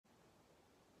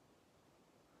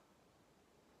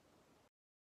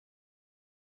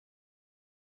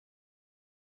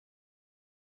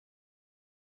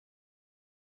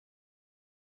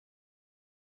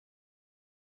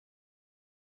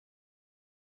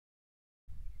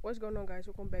What's going on, guys?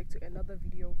 Welcome back to another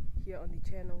video here on the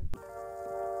channel.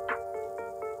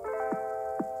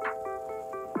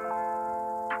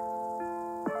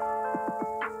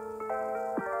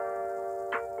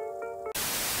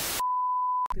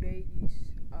 Today is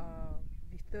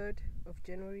the 3rd of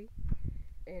January,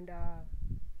 and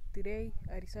today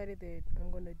I decided that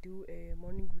I'm gonna do a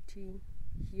morning routine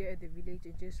here at the village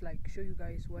and just like show you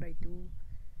guys what I do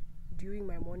during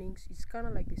my mornings. It's kind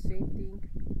of like the same thing,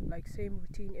 like same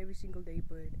routine every single day,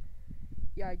 but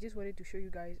yeah, I just wanted to show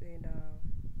you guys. And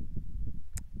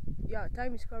yeah,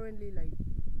 time is currently like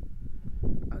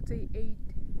I'd say 8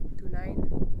 to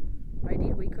 9. I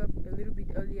did wake up a little bit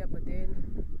earlier, but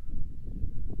then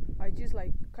I just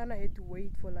like kind of had to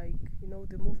wait for like, you know,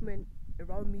 the movement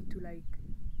around me to like,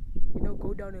 you know,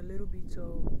 go down a little bit.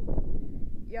 So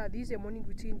yeah, this is a morning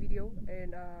routine video,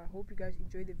 and I hope you guys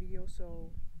enjoy the video. So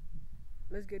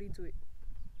let's get into it.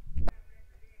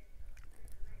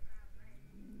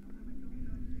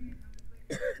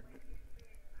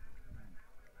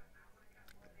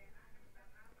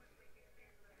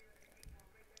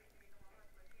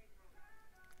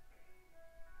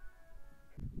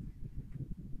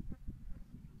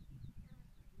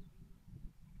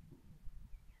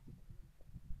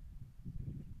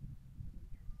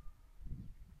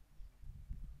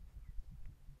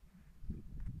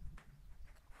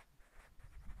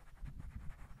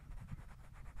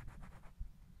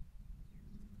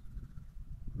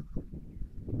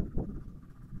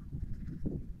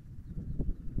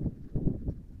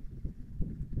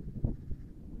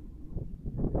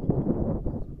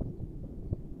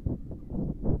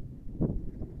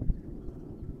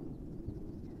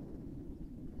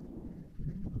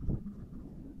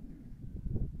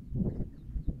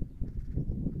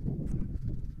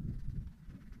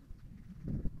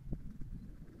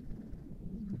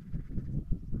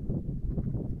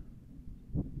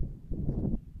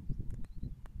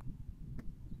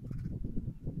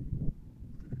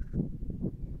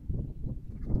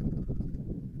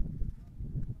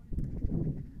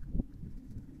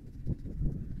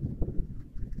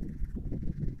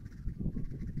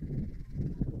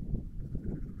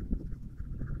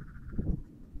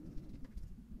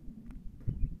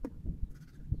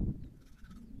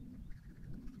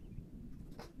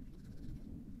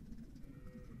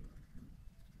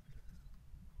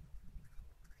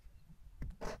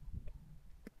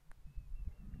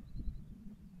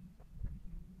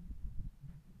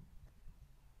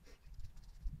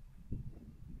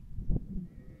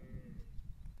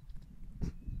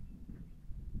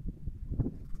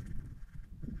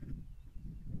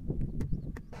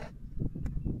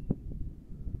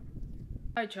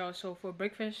 Alright, y'all, so for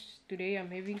breakfast today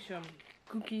I'm having some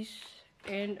cookies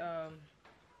and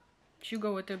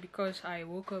sugar water because I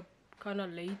woke up kind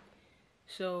of late,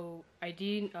 so I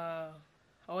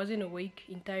wasn't awake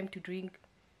in time to drink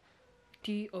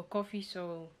tea or coffee.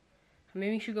 So I'm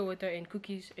having sugar water and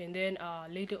cookies, and then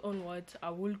later onwards I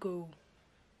will go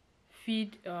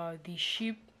feed the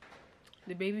sheep,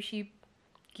 the baby sheep,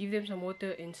 give them some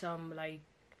water and some like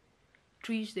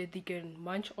trees that they can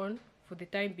munch on for the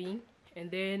time being, and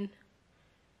then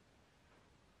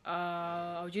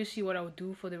I'll just see what I'll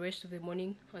do for the rest of the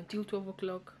morning until 12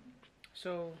 o'clock.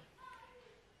 So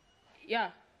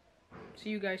yeah, see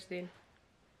you guys then.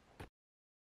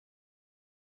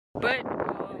 But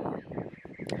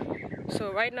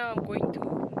so right now I'm going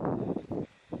to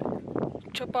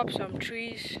chop up some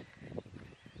trees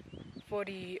for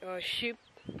the sheep,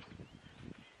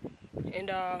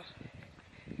 and I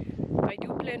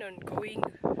do plan on going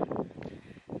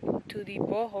to the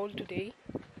borehole today,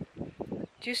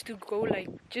 just to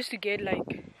get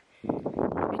like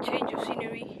a change of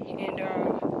scenery, and I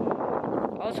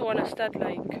also want to start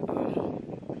like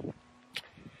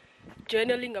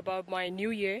journaling about my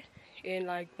new year and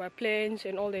like my plans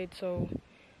and all that. So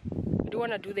I do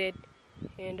want to do that,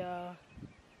 and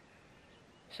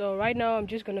so right now I'm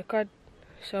just gonna cut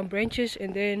some branches,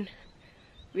 and then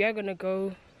we are gonna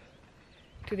go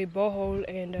to the borehole,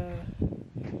 and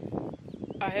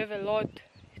I have a lot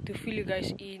to fill you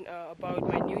guys in about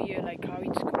my new year, like how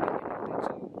it's going and all that.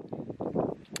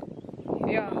 So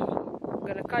yeah, I'm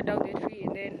gonna cut down the tree,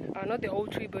 and then not the whole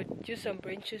tree but just some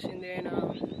branches, and then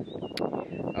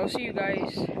I'll see you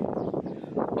guys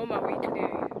on my way to the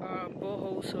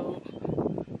borehole. So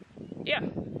yeah.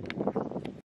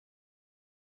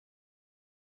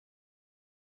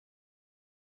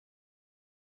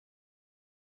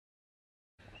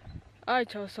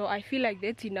 Alright, so I feel like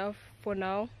that's enough for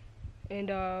now, and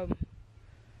I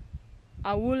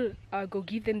will go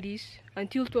give them this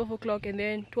until 12 o'clock, and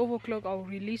then 12 o'clock I'll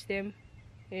release them,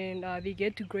 and they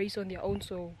get to graze on their own.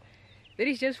 So that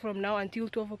is just from now until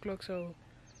 12 o'clock. So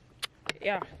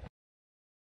yeah.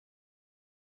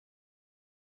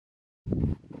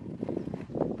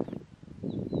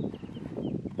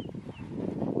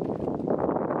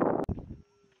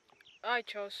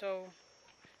 Alright, y'all, so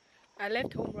I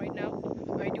left home right now.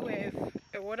 I do have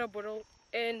a water bottle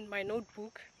and my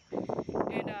notebook,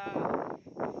 and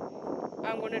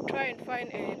I'm gonna try and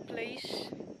find a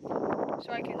place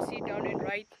so I can sit down and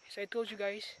write, as I told you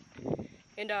guys.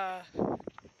 And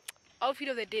outfit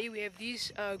of the day, we have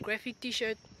this graphic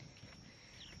t-shirt,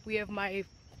 we have my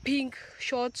pink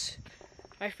shorts,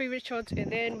 my favorite shorts, and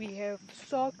then we have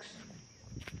socks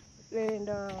and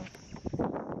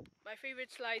my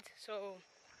favorite slides. So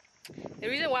the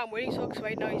reason why I'm wearing socks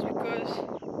right now is because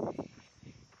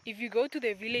if you go to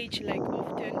the village like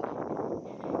often,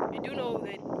 you do know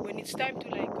that when it's time to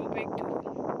like go back to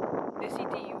the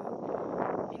city,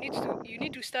 you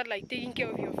need to start like taking care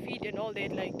of your feet and all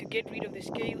that, like to get rid of the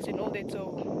scales and all that.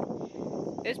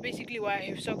 So that's basically why I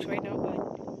have socks right now. But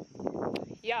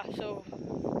yeah, so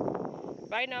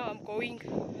right now I'm going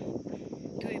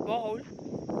to the borehole,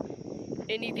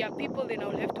 and if there are people, then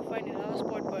I'll have to find another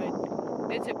spot, but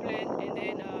that's a plan. And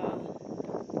then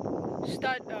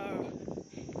start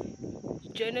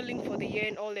journaling for the year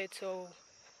and all that. So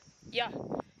yeah,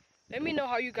 let me know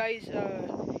how you guys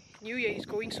New Year is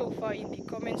going so far in the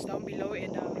comments down below,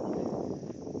 and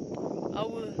I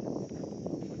will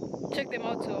check them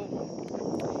out. So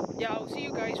yeah, I'll see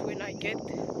you guys when I get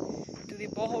to the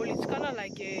borehole. It's kind of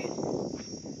like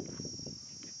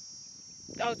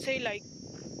I would say like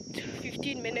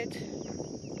 15 minutes,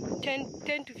 10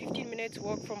 to 15 minutes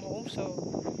walk from home.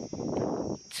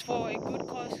 So it's for a good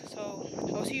cause. So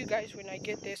I'll see you guys when I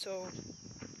get there. So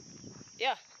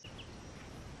yeah.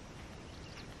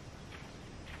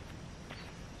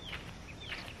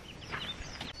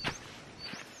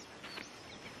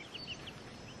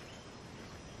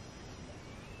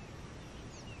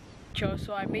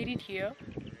 So I made it here,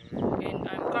 and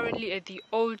I'm currently at the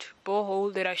old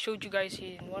borehole that I showed you guys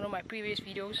in one of my previous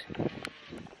videos.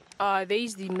 There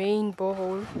is the main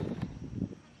borehole,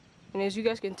 and as you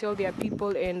guys can tell, there are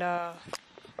people, and I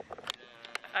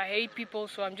hate people,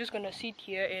 so I'm just gonna sit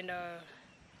here and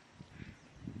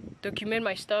document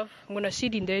my stuff. I'm gonna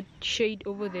sit in that shade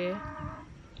over there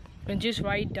and just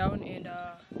write down, and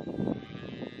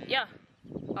yeah,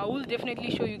 I will definitely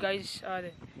show you guys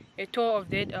a tour of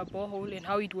that borehole and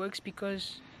how it works,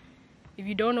 because if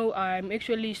you don't know, I'm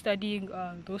actually studying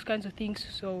those kinds of things.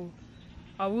 So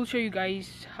I will show you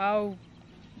guys how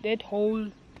that whole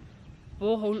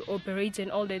borehole operates and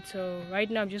all that. So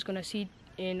right now I'm just gonna sit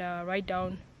and write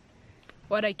down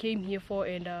what I came here for,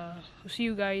 and I'll see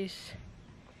you guys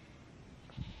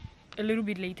a little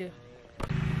bit later.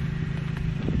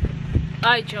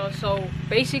 Alright, y'all, so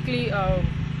basically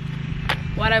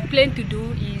what I plan to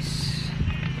do is,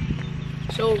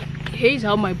 so here's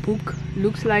how my book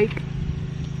looks like,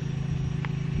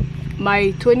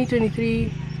 my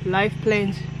 2023 life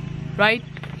plans, right?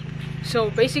 So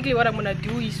basically what I'm gonna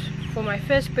do is, for my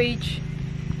first page,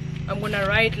 I'm gonna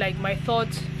write like my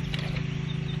thoughts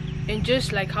and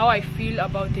just like how I feel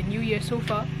about the new year so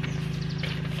far,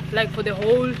 like for the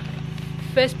whole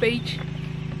first page.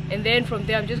 And then from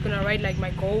there I'm just gonna write like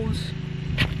my goals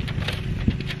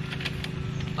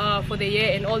for the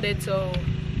year and all that. So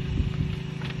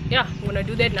yeah, I'm gonna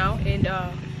do that now, and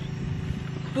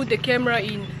put the camera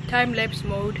in time-lapse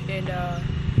mode, and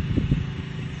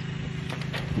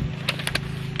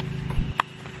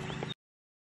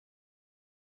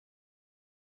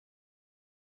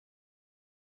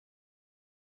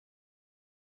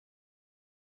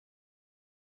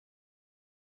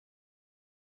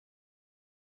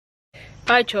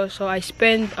alright, so I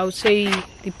spent, I would say,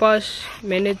 the past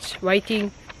minutes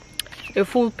writing a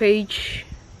full page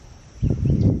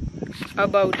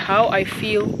about how I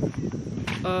feel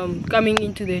coming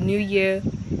into the new year,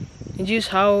 and just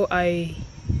how I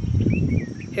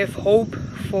have hope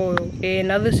for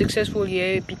another successful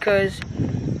year, because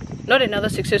not another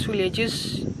successful year,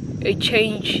 just a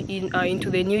change in into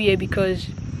the new year, because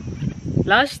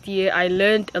last year I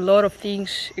learned a lot of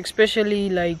things, especially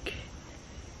like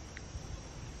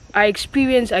I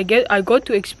got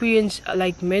to experience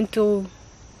like mental,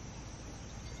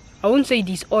 I wouldn't say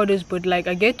disorders, but like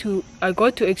I got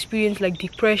to experience like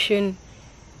depression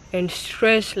and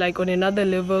stress like on another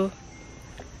level.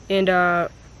 And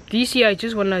this year I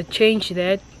just want to change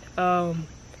that.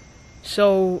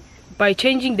 So by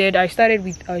changing that, I started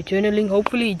with journaling.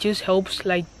 Hopefully it just helps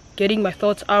like getting my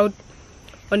thoughts out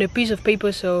on a piece of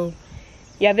paper. So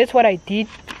yeah, that's what I did.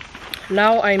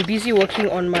 Now I'm busy working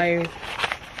on my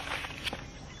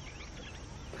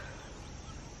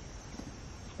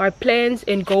my plans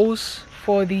and goals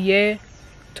for the year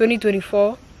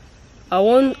 2024. I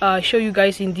won't show you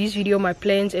guys in this video my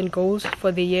plans and goals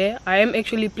for the year. I am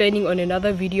actually planning on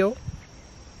another video.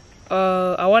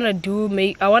 I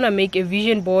wanna make a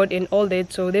vision board and all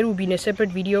that, so that will be in a separate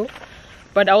video.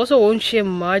 But I also won't share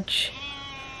much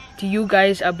to you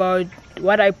guys about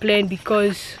what I plan,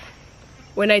 because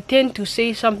when I tend to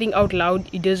say something out loud,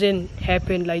 it doesn't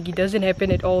happen. Like, it doesn't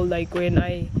happen at all. Like when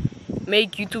I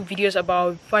make YouTube videos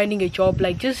about finding a job,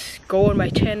 like just go on my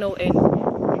channel and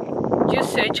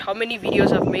just search how many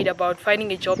videos I've made about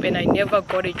finding a job and I never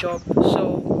got a job.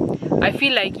 So I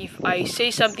feel like if I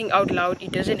say something out loud,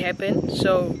 it doesn't happen.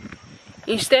 So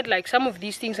instead, like, some of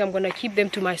these things I'm gonna keep them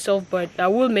to myself, but I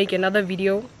will make another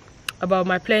video about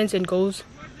my plans and goals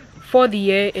for the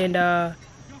year. And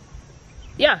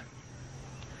yeah,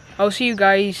 I'll see you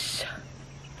guys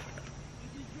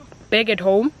back at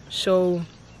home. So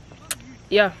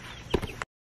yeah.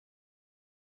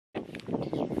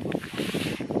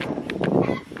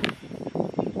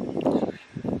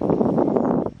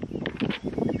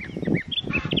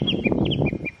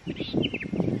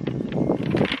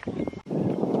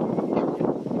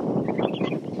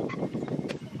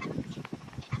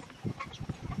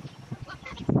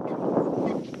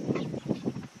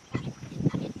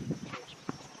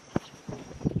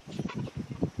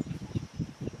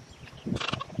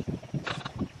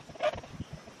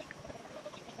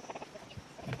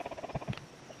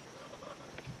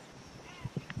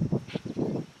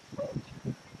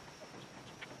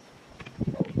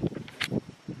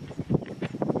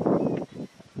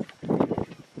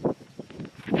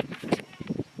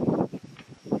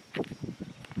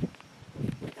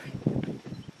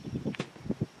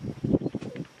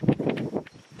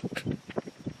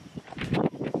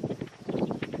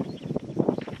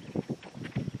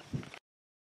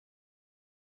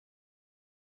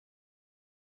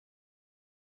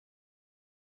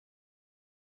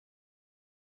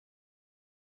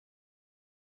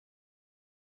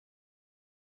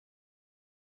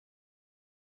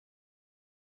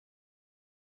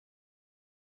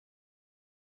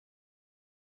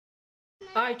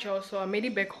 Alright y'all, so I made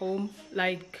it back home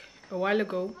like a while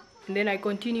ago, and then I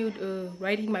continued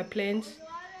writing my plans,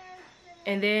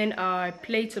 and then I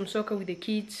played some soccer with the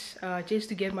kids just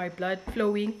to get my blood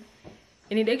flowing,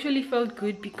 and it actually felt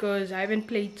good because I haven't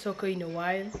played soccer in a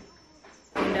while.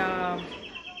 And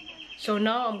so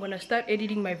now I'm gonna start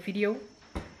editing my video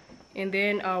and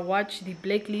then watch the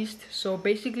blacklist. So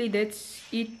basically that's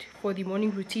it for the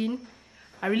morning routine.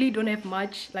 I really don't have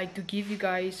much like to give you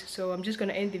guys, so I'm just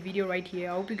gonna end the video right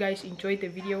here. I hope you guys enjoyed the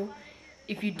video.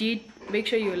 If you did, make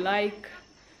sure you like,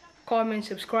 comment,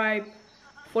 subscribe,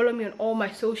 follow me on all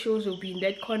my socials, will be in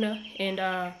that corner, and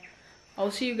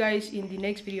I'll see you guys in the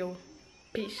next video.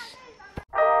 Peace.